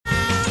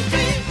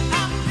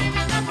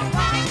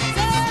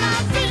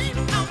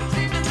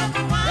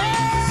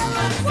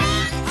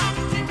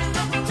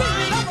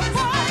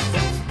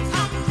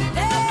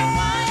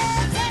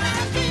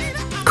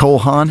Cole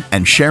Haan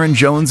and Sharon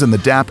Jones and the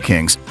Dap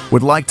Kings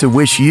would like to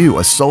wish you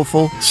a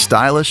soulful,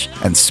 stylish,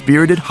 and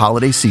spirited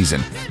holiday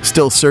season.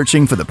 Still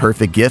searching for the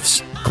perfect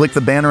gifts? Click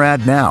the banner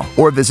ad now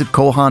or visit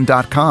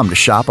colehaan.com to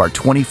shop our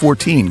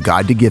 2014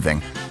 Guide to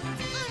Giving.